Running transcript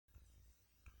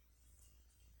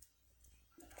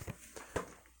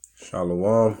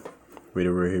Shalom. We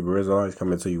the real Hebrew Israelites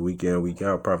coming to you week in, week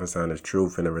out, prophesying His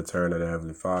truth in the return of the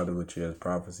Heavenly Father, which is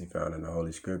prophecy found in the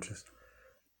Holy Scriptures.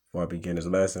 Before I begin this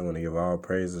lesson, I want to give all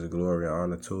praises, glory, and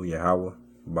honor to Yahweh,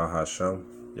 Bahasham,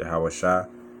 Yahweh Shai,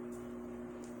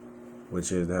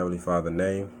 which is the Heavenly Father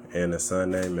name, and the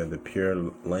Son name, and the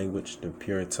pure language, the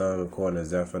pure tongue, according to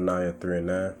Zephaniah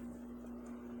 3:9.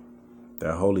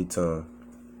 That holy tongue.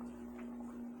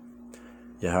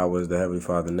 Yahweh is the Heavenly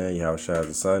Father name, Yahweh Shai is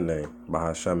the Son name.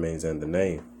 Bahasham means in the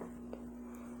name.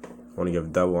 I want to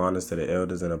give double honors to the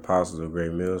elders and apostles of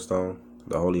Great Millstone,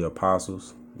 the holy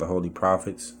apostles, the holy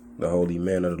prophets, the holy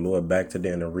men of the Lord, back to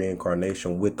them in the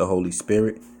reincarnation with the Holy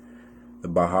Spirit, the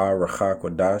Bahar Racha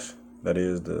Kodash, that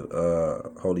is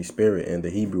the Holy Spirit in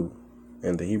the Hebrew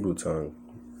tongue.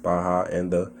 Bahar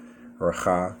and the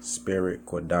Racha, Spirit,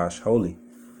 Kodash, Holy.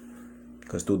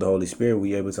 Because through the Holy Spirit,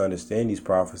 we're able to understand these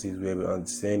prophecies. We're able to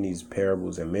understand these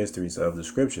parables and mysteries of the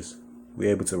Scriptures. We're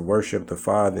able to worship the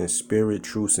Father in spirit,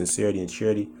 truth, sincerity, and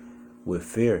charity, with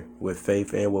fear, with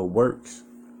faith, and with works.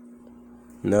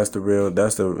 And that's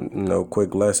the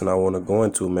quick lesson I want to go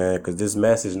into, man, because this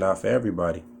message not for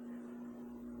everybody.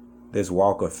 This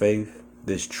walk of faith,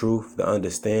 this truth, the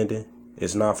understanding,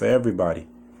 it's not for everybody.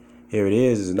 Here it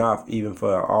is, it's not even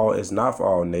for all, it's not for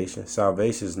all nations.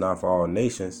 Salvation is not for all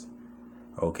nations.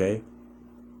 Okay,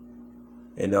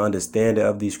 and the understanding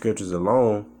of these scriptures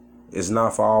alone is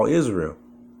not for all Israel,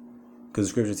 because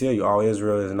the scriptures tell you all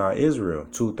Israel is not Israel.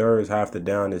 2/3 have to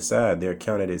down this side. They're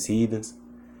counted as heathens.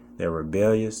 They're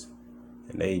rebellious,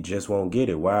 and they just won't get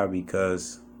it. Why?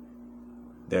 Because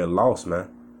they're lost, man.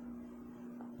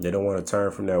 They don't want to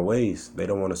turn from their ways. They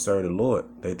don't want to serve the Lord.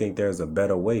 They think there's a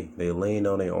better way. They lean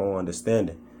on their own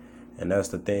understanding. And that's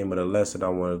the theme of the lesson I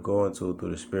want to go into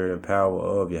through the spirit and power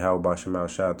of Yahweh Bashem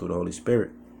Shai through the Holy Spirit.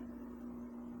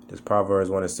 This Proverbs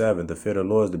 1:7, the fear of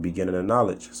the Lord is the beginning of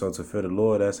knowledge. So to fear the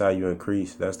Lord, that's how you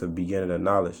increase. That's the beginning of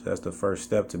knowledge. That's the first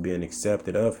step to being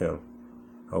accepted of Him.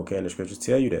 Okay, and the scriptures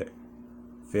tell you that.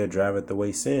 Fear driveth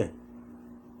away sin.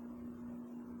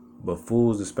 But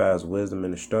fools despise wisdom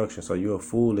and instruction. So you're a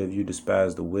fool if you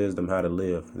despise the wisdom how to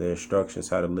live, the instructions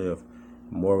how to live,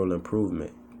 moral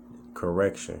improvement,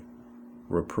 correction,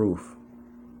 reproof,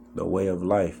 the way of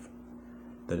life.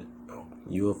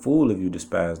 You're a fool if you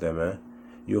despise that, man.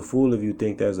 You're a fool if you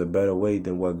think there's a better way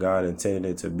than what God intended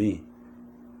it to be.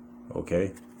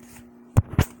 Okay.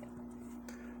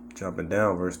 Jumping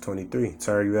down, verse 23.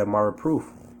 Turn you at my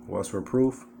reproof. What's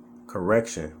reproof?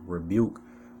 Correction, rebuke,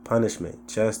 punishment,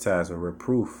 chastisement,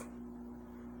 reproof.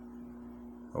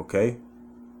 Okay.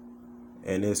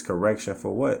 And it's correction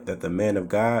for what? That the man of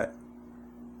God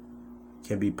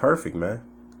can be perfect, man.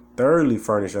 Thoroughly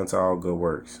furnished unto all good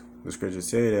works. The scripture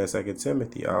said that in 2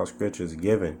 Timothy, all scripture is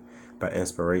given by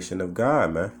inspiration of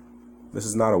God, man. This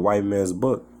is not a white man's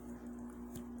book.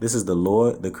 This is the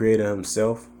Lord, the Creator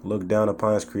Himself, looked down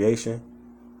upon His creation.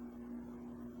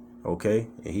 Okay?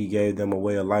 And He gave them a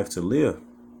way of life to live.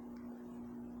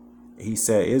 He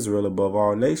set Israel above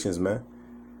all nations, man.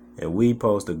 And we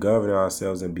supposed to govern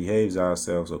ourselves and behave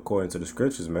ourselves according to the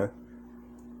scriptures, man.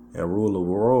 And rule the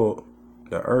world,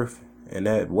 the earth, in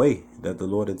that way that the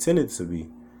Lord intended it to be.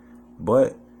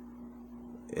 But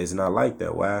it's not like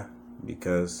that. Why?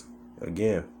 Because,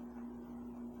 again,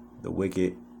 the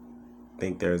wicked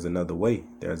think there's another way.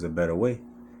 There's a better way.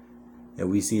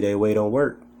 And we see their way don't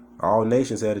work. All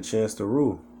nations had a chance to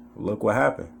rule. Look what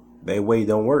happened. Their way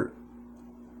don't work.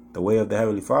 The way of the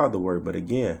Heavenly Father worked. But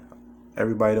again,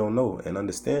 everybody don't know and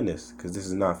understand this, because this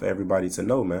is not for everybody to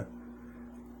know, man.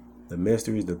 The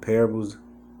mysteries, the parables,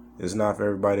 it's not for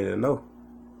everybody to know.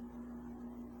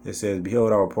 It says,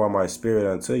 behold, I will pour my spirit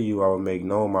unto you. I will make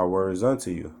known my words unto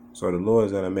you. So the Lord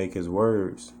is going to make His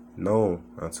words known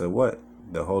unto what?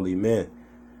 The holy men,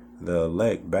 the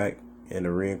elect back in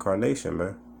the reincarnation,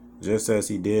 man. Just as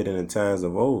He did in the times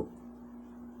of old.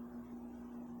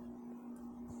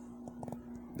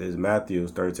 This is Matthew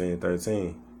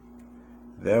 13:13.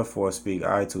 Therefore speak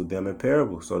I to them in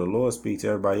parables. So the Lord speaks to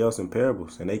everybody else in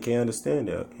parables, and they can't understand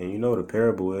that. And you know what a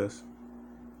parable is.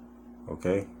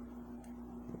 Okay?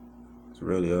 It's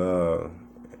really, to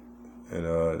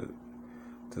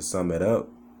sum it up,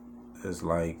 it's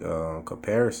like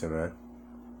comparison, man.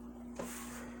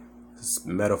 It's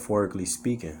metaphorically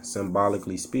speaking,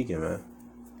 symbolically speaking, man.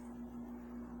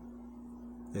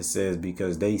 It says,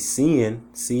 because they seeing,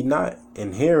 see not,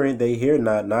 and hearing, they hear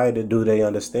not, neither do they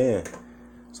understand.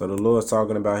 So the Lord's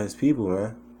talking about His people,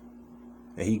 man.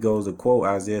 And He goes to quote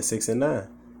Isaiah 6:9.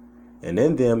 And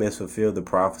in them is fulfilled the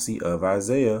prophecy of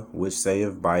Isaiah, which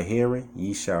saith, by hearing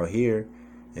ye shall hear,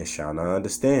 and shall not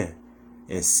understand.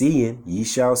 And seeing ye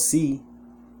shall see,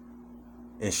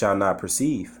 and shall not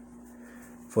perceive.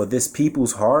 For this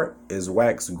people's heart is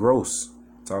waxed gross,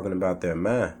 talking about their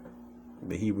mind.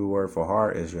 The Hebrew word for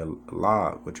heart is your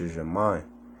lab, which is your mind.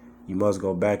 You must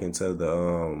go back into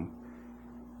the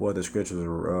what the scriptures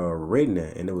were written in,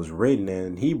 and it was written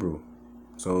in Hebrew.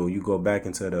 So you go back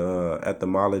into the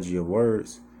etymology of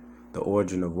words, the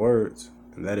origin of words,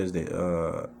 and that is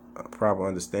the proper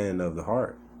understanding of the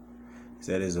heart. It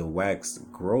said is a wax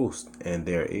gross, and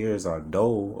their ears are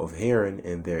dull of hearing,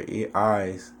 and their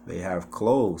eyes they have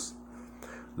closed,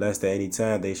 lest at any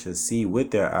time they should see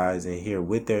with their eyes and hear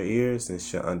with their ears and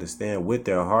shall understand with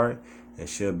their heart and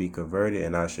shall be converted,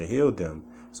 and I shall heal them.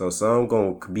 So some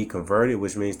going to be converted,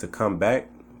 which means to come back,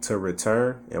 to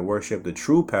return and worship the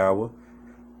true power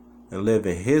and live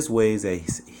in his ways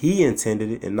as he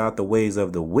intended it and not the ways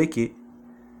of the wicked.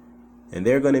 And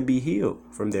they're going to be healed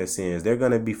from their sins. They're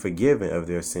going to be forgiven of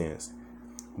their sins.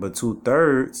 But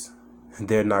 2/3,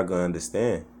 they're not going to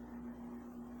understand.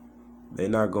 They're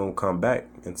not going to come back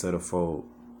into the fold.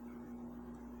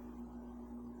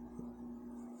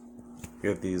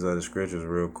 Get these other scriptures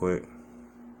real quick.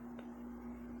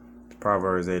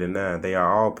 Proverbs 8:9. They are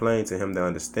all plain to him that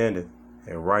understandeth,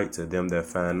 and right to them that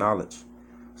find knowledge.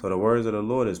 So the words of the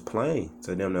Lord is plain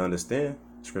to them to understand.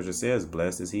 Scripture says,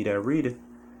 blessed is he that readeth.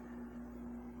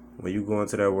 When you go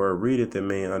into that word readeth, it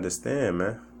means understand,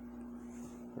 man.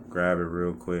 Grab it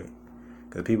real quick.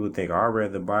 Because people think, I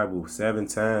read the Bible 7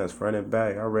 times, front and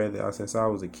back. I read it since I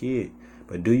was a kid.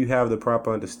 But do you have the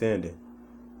proper understanding?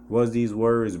 Was these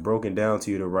words broken down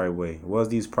to you the right way? Was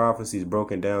these prophecies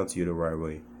broken down to you the right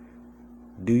way?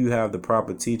 Do you have the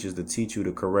proper teachers to teach you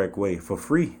the correct way for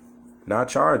free, not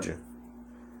charging?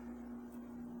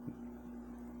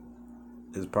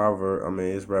 It's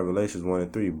Revelations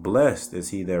 1:3. Blessed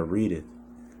is he that readeth.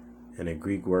 And the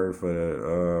Greek word for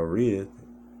the readeth,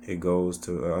 it goes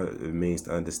to, it means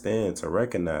to understand, to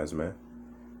recognize, man.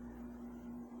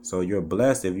 So you're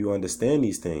blessed if you understand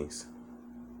these things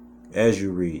as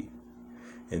you read.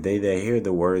 And they that hear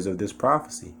the words of this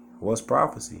prophecy. What's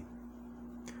prophecy?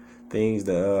 Things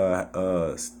that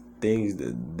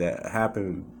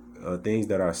happen, things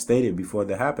that are stated before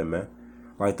they happen, man.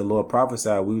 Like the Lord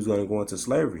prophesied we was going to go into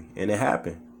slavery, and it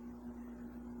happened.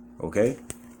 Okay?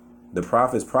 The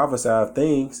prophets prophesied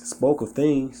things, spoke of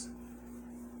things,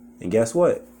 and guess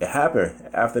what? It happened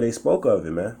after they spoke of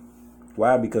it, man.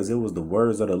 Why? Because it was the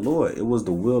words of the Lord. It was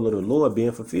the will of the Lord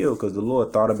being fulfilled, because the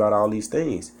Lord thought about all these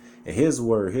things. And his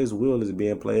word, his will is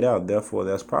being played out. Therefore,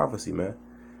 that's prophecy, man.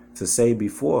 To say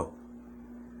before.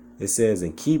 It says,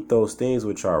 and keep those things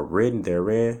which are written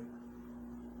therein,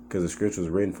 because the scripture was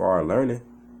written for our learning.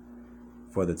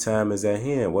 For the time is at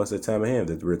hand. What's the time at hand?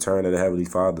 The return of the Heavenly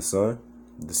Father, the Son,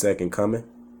 the second coming,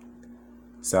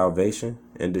 salvation,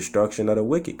 and destruction of the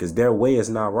wicked, because their way is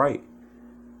not right.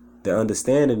 Their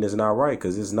understanding is not right,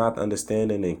 because it's not the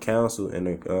understanding and counsel and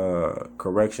the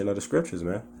correction of the scriptures,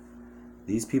 man.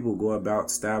 These people go about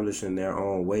establishing their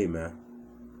own way, man.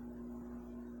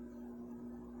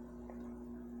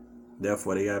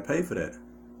 Therefore, they got to pay for that.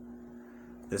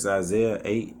 It's Isaiah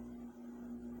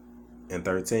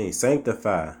 8:13.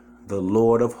 Sanctify the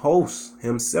Lord of hosts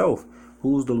himself.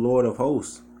 Who's the Lord of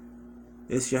hosts?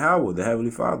 It's Yahweh, the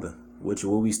Heavenly Father, which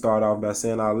will we start off by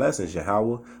saying our lessons.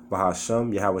 Yahweh,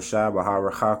 Bahasham, Yahweh Shai,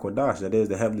 Baharachah Kodash. That is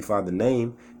the Heavenly Father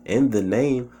name and the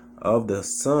name of the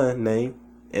Son name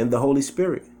and the Holy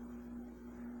Spirit.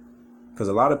 Because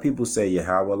a lot of people say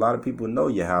Yahweh. A lot of people know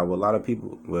Yahweh. A lot of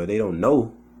people, well, they don't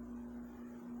know.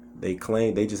 They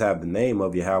claim they just have the name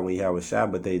of Yahweh, Yahweh Shai,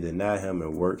 but they deny him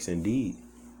in works and deed.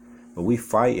 But we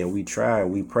fight and we try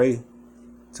and we pray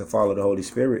to follow the Holy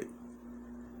Spirit,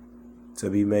 to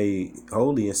be made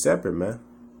holy and separate, man.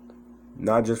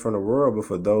 Not just from the world, but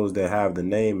for those that have the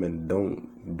name and don't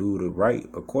do the right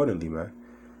accordingly, man.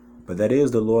 But that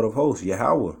is the Lord of hosts,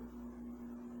 Yahweh.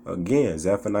 Again,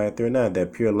 Zephaniah 3:9,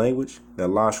 that pure language, that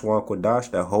Lashwan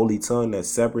Kodash, that holy tongue, that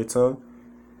separate tongue.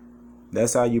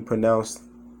 That's how you pronounce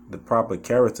the proper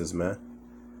characters, man,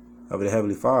 of the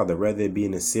Heavenly Father, whether it be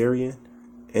in the Assyrian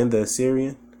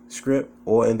script,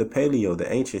 or in the Paleo,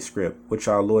 the ancient script, which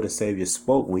our Lord and Savior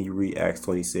spoke. When you read Acts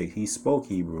 26, he spoke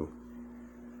Hebrew.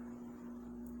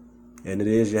 And it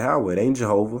is Yahweh. It ain't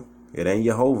Jehovah. It ain't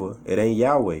Jehovah. It ain't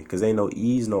Yahweh, because ain't no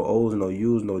E's, no O's, no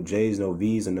U's, no J's, no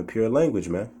V's in the pure language,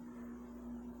 man.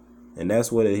 And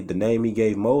that's what the name he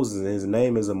gave Moses, and his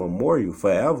name is a memorial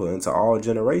forever into all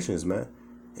generations, man.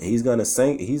 And he's gonna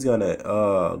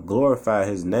glorify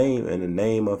his name and the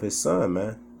name of his Son,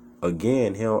 man,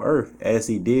 again here on earth, as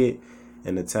he did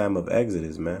in the time of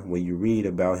Exodus, man. When you read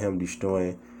about him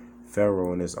destroying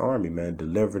Pharaoh and his army, man,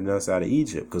 delivering us out of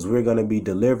Egypt, because we're gonna be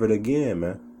delivered again,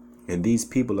 man. And these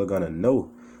people are gonna know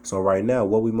So right now,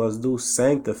 what we must do,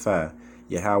 sanctify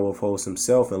Yahweh of hosts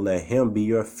himself and let him be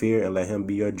your fear and let him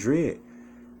be your dread.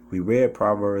 We read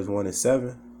Proverbs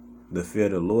 1:7. The fear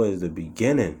of the Lord is the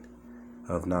beginning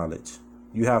of knowledge.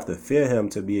 You have to fear him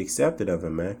to be accepted of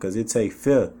him, man, because it takes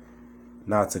fear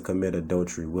not to commit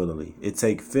adultery willingly. It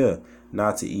takes fear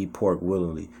not to eat pork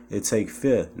willingly. It takes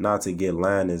fear not to get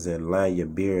liners and line your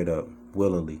beard up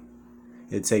willingly.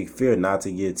 It takes fear not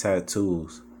to get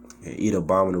tattoos and eat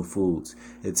abominable foods.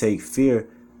 It takes fear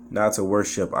not to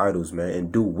worship idols, man,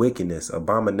 and do wickedness,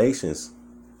 abominations.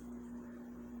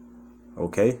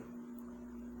 Okay?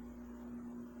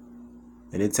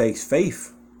 And it takes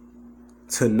faith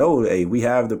to know, hey, we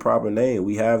have the proper name.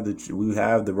 We have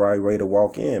the right way to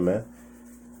walk in, man.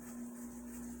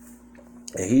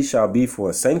 And he shall be for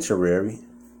a sanctuary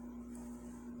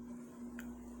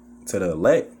to the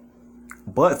elect,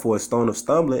 but for a stone of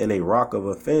stumbling and a rock of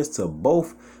offense to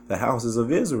both the houses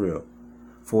of Israel,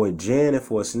 for a gin and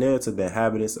for a snare to the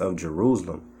inhabitants of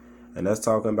Jerusalem. And that's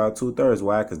talking about 2/3.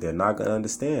 Why? Because they're not going to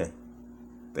understand.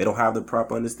 They don't have the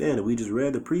proper understanding. We just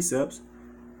read the precepts.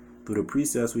 Through the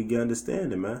precepts, we get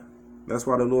understanding, man. That's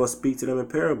why the Lord speaks to them in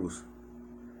parables.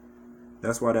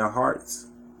 That's why their hearts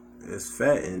is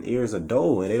fat and ears are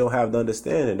dull, and they don't have the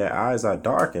understanding. Their eyes are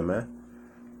darkened, man.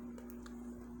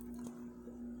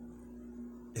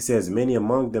 It says, many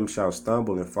among them shall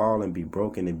stumble and fall and be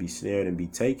broken and be snared and be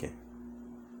taken.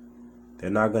 They're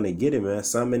not going to get it, man.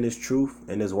 Some in this truth,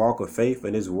 in this walk of faith,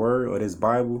 in this word or this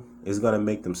Bible, is going to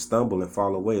make them stumble and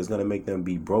fall away. It's going to make them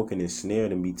be broken and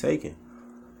snared and be taken.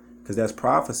 Because that's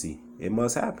prophecy. It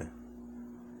must happen.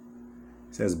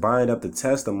 It says, bind up the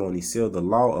testimony, seal the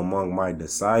law among my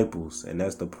disciples. And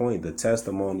that's the point. The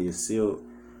testimony is sealed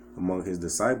among his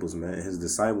disciples, man. His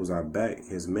disciples are back.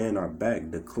 His men are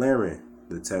back declaring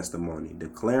the testimony,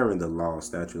 declaring the law,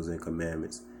 statutes, and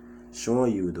commandments,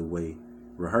 showing you the way,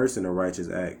 rehearsing the righteous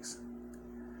acts.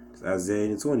 It's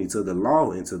Isaiah 20, to the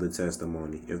law and to the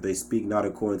testimony. If they speak not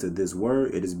according to this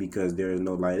word, it is because there is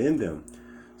no light in them.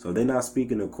 So they're not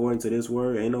speaking according to this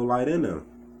word, ain't no light in them.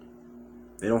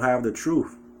 They don't have the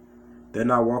truth. They're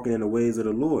not walking in the ways of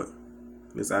the Lord.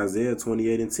 It's Isaiah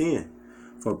 28:10.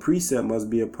 For precept must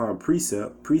be upon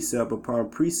precept, precept upon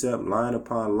precept, line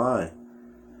upon line.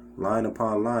 Line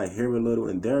upon line, here a little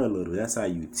and there a little. That's how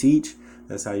you teach.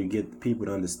 That's how you get people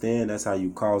to understand. That's how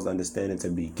you cause understanding to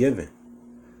be given.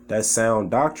 That's sound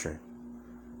doctrine.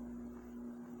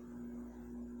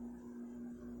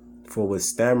 For with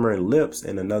stammering lips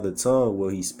and another tongue will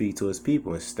he speak to his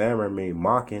people. And stammering means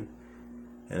mocking.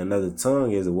 And another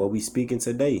tongue is what we speaking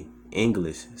today.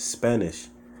 English, Spanish,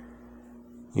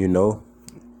 and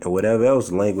whatever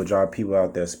else language our people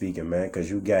out there speaking, man.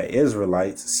 Because you got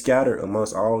Israelites scattered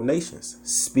amongst all nations,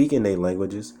 speaking their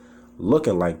languages,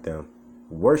 looking like them,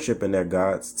 worshiping their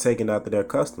gods, taking after their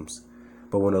customs.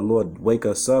 But when the Lord wake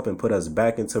us up and put us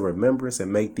back into remembrance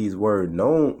and make these words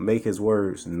known, make his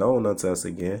words known unto us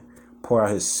again, pour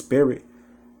out his spirit,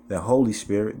 the Holy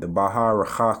Spirit, the Bahar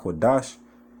Rachach Kodash,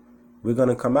 we're going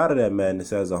to come out of that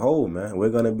madness as a whole, man. We're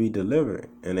going to be delivered,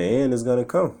 and the end is going to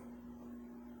come.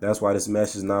 That's why this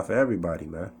message is not for everybody,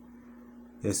 man.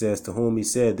 It says, to whom he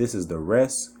said, this is the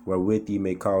rest wherewith ye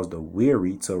may cause the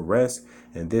weary to rest,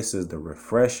 and this is the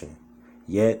refreshing.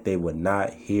 Yet they would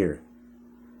not hear.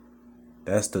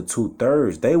 That's the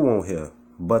 2/3. They won't hear.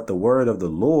 But the word of the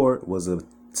Lord was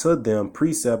to them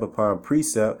precept upon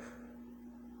precept,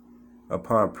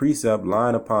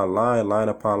 line upon line, line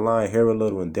upon line, here a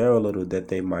little and there a little, that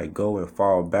they might go and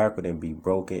fall backward and be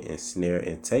broken and snared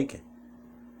and taken.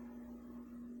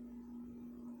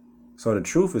 So the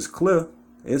truth is clear.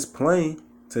 It's plain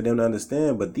to them to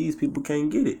understand, but these people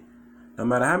can't get it. No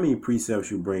matter how many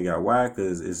precepts you bring out. Why?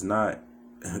 Because it's not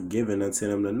given unto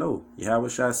them to know. Yahweh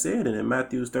Shai said it in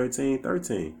Matthew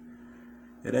 13:13.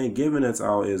 It ain't given unto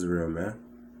all Israel, man.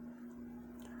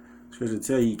 Scripture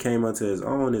tell you he came unto his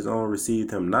own received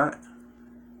him not.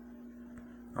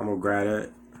 I'm going to grab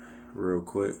that real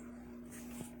quick.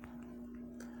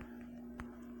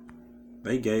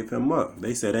 They gave him up.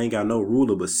 They said they ain't got no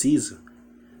ruler but Caesar.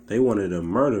 They wanted a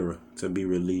murderer to be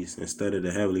released instead of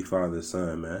the Heavenly Father's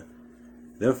Son, man.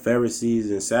 Them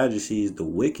Pharisees and Sadducees, the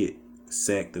wicked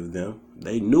sect of them,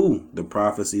 they knew the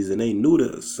prophecies and they knew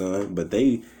the Son, but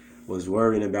they was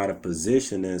worrying about a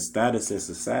position and status in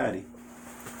society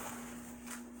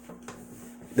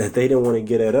that they didn't want to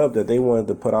get it up, that they wanted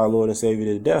to put our Lord and Savior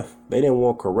to death. They didn't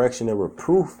want correction and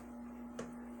reproof.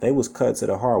 They was cut to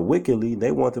the heart wickedly.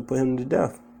 They want to put him to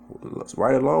death.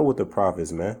 Right along with the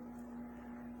prophets, man.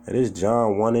 And it's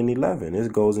John 1:11. This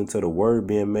goes into the word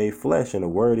being made flesh, and the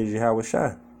word is Yahweh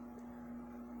Shai.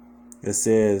 It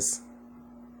says,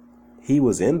 He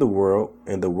was in the world,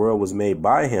 and the world was made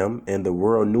by him, and the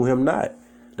world knew him not.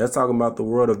 That's talking about the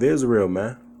world of Israel,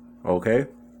 man. Okay?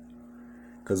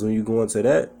 Because when you go into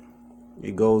that,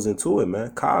 it goes into it,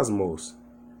 man. Cosmos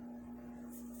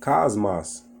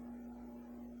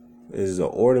is an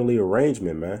orderly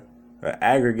arrangement, man. An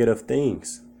aggregate of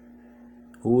things.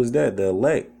 Who is that? The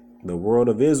elect. The world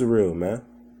of Israel, man.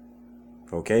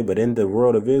 Okay, but in the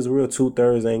world of Israel,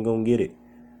 2/3 ain't gonna get it.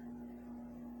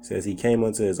 It says he came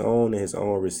unto his own, and his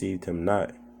own received him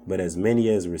not. But as many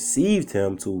as received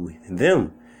him, to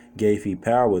them gave he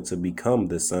power to become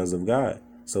the sons of God.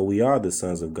 So we are the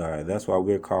sons of God. That's why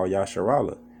we're called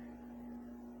Yasharallah.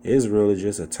 Israel is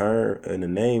just a term and a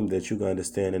name that you can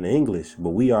understand in English.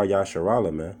 But we are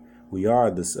Yasharallah, man. We are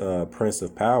the Prince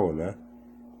of Power, man.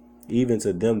 Even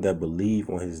to them that believe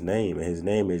on his name. And his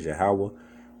name is Yahweh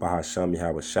Bahasham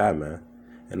Yahweh Shai, man.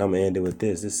 And I'm going to end it with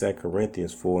this. This is 2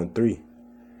 Corinthians 4:3.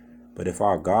 But if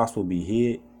our gospel be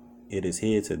hid, it is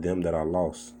hid to them that are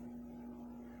lost,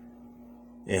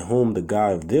 in whom the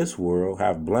God of this world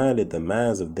have blinded the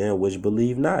minds of them which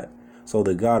believe not. So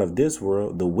the God of this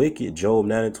world, the wicked, Job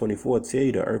 9:24 tell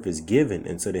you the earth is given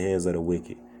into the hands of the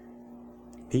wicked.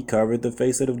 He covered the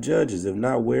face of the judges. If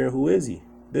not, where, who is he?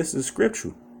 This is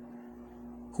scriptural.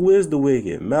 Who is the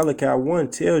wicked? Malachi 1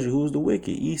 tells you who's the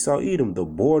wicked. Esau Edom, the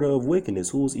border of wickedness.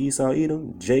 Who's Esau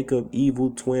Edom? Jacob,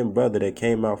 evil twin brother that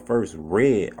came out first,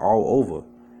 red all over.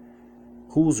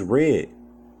 Who's red?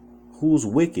 Who's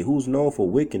wicked? Who's known for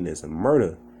wickedness and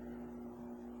murder?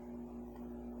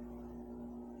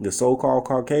 The so-called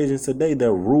Caucasians today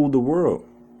that rule the world.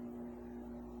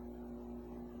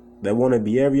 That want to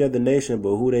be every other nation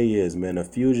but who they is, man. A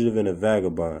fugitive and a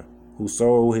vagabond who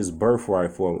sold his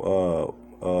birthright for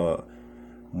a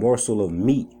morsel of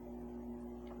meat.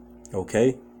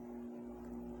 Okay?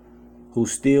 Who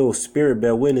still spirit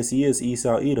bear witness he is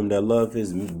Esau Edom that love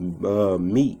his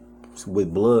meat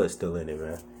with blood still in it,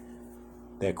 man.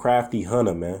 That crafty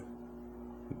hunter, man.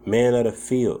 Man of the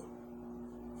field.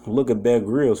 Look at Bear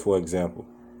Grylls, for example.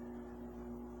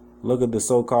 Look at the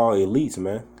so-called elites,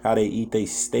 man. How they eat their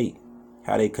steak.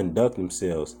 How they conduct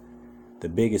themselves. The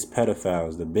biggest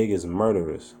pedophiles. The biggest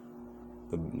murderers.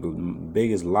 The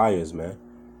biggest liars, man.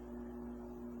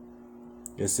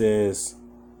 It says,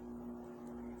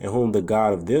 in whom the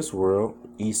God of this world,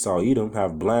 Esau Edom,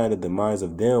 have blinded the minds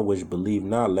of them which believe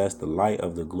not, lest the light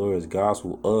of the glorious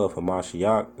gospel of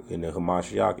Hamashiach, and the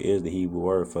Hamashiach is the Hebrew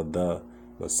word for the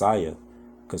Messiah,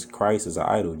 because Christ is an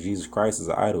idol. Jesus Christ is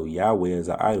an idol. Yahweh is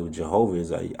an idol. Jehovah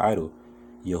is an idol.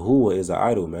 Yahuwah is an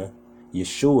idol, man.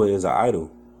 Yeshua is an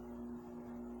idol.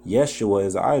 Yeshua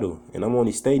is an idol. And I'm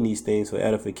only stating these things for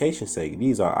edification's sake.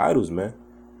 These are idols, man.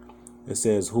 It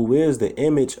says, who is the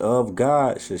image of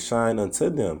God should shine unto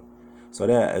them. So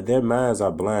that their minds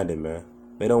are blinded, man.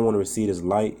 They don't want to receive his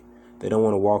light. They don't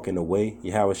want to walk in the way.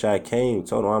 Yahweh Shai came,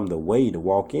 told them I'm the way to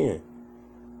walk in.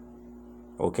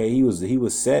 Okay, he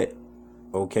was set.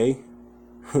 Okay.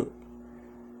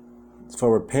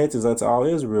 For repentance unto all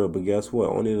Israel. But guess what?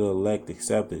 Only the elect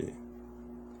accepted it.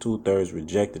 2/3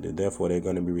 rejected it. Therefore, they're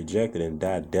going to be rejected and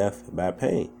die death by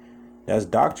pain. That's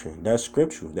doctrine. That's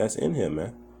scriptural. That's in him,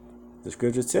 man. The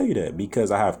scriptures tell you that.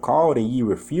 Because I have called and ye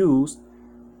refused.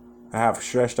 I have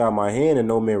stretched out my hand and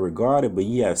no man regarded. But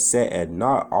ye have set at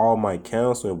naught all my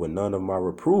counsel and with none of my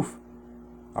reproof.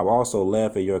 I will also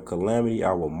laugh at your calamity.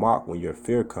 I will mock when your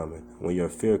fear cometh. When your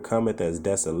fear cometh as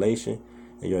desolation,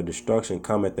 and your destruction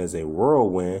cometh as a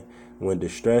whirlwind, when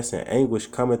distress and anguish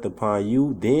cometh upon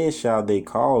you, then shall they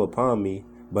call upon me,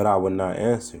 but I will not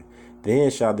answer. Then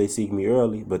shall they seek me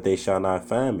early, but they shall not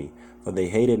find me. For they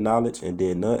hated knowledge and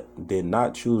did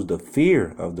not choose the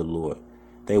fear of the Lord.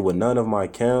 They were none of my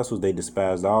counsels. They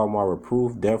despised all my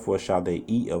reproof. Therefore shall they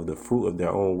eat of the fruit of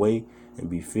their own way and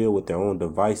be filled with their own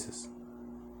devices.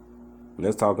 And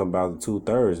that's talking about the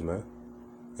 2/3, man.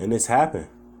 And this happened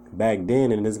back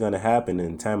then, and it's going to happen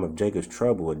in time of Jacob's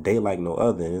trouble, a day like no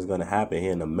other. And it's going to happen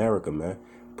here in America, man,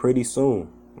 pretty soon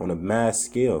on a mass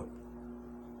scale.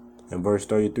 And verse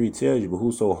 33 tells you, but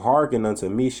whoso hearken unto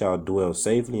me shall dwell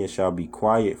safely and shall be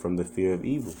quiet from the fear of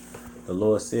evil. The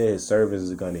Lord said his servants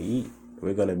are going to eat.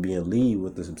 We're going to be in league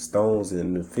with the stones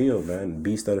in the field, man, the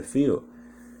beast of the field.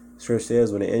 Scripture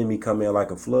says when the enemy come in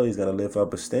like a flood, he's going to lift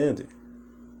up a standard.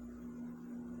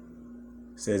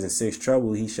 It says in 6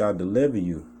 trouble, he shall deliver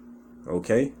you.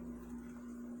 Okay?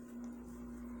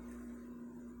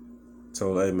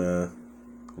 So, hey, man,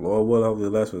 Lord will, hopefully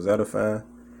the lesson was edifying.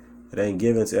 It ain't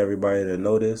given to everybody to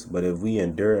know this, but if we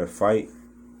endure and fight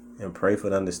and pray for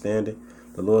the understanding,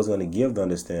 The Lord's going to give the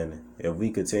understanding. If we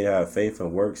continue to have faith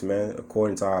and works, man,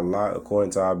 according to our lot,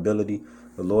 according to our ability,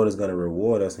 the Lord is going to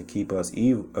reward us and keep us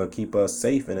keep us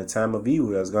safe in a time of evil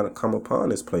that's going to come upon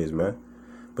this place, man.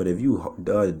 But if you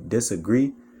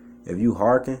disagree, if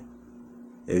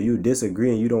you disagree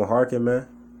and you don't hearken, man,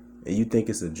 and you think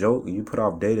it's a joke, and you put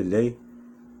off day to day,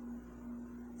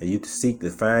 and you seek to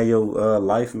find your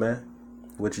life, man,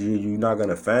 which you're not going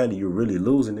to find it, you're really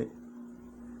losing it.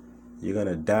 You're going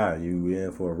to die. You're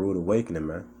in for a rude awakening,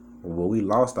 man. Well, we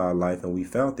lost our life and we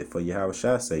found it for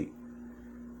Yahweh's sake.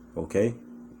 Okay?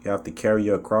 You have to carry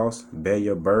your cross, bear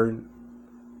your burden,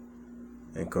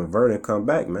 and convert and come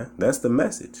back, man. That's the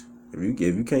message. If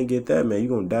you can't get that, man, you're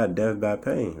going to die death by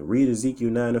pain. Read Ezekiel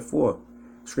 9:4.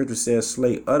 Scripture says,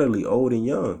 slay utterly old and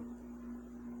young,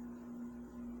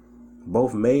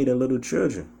 both maid and little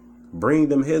children. Bring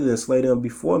them hither and slay them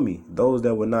before me. Those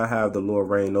that would not have the Lord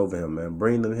reign over him, man.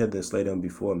 Bring them hither and slay them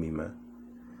before me, man.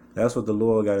 That's what the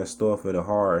Lord got in store for the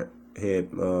hard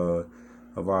head of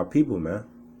our people, man.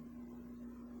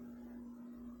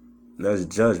 That's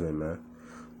judgment, man.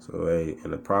 So, hey,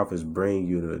 and the prophets bring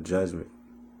you to the judgment.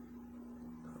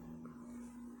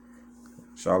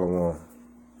 Shalom.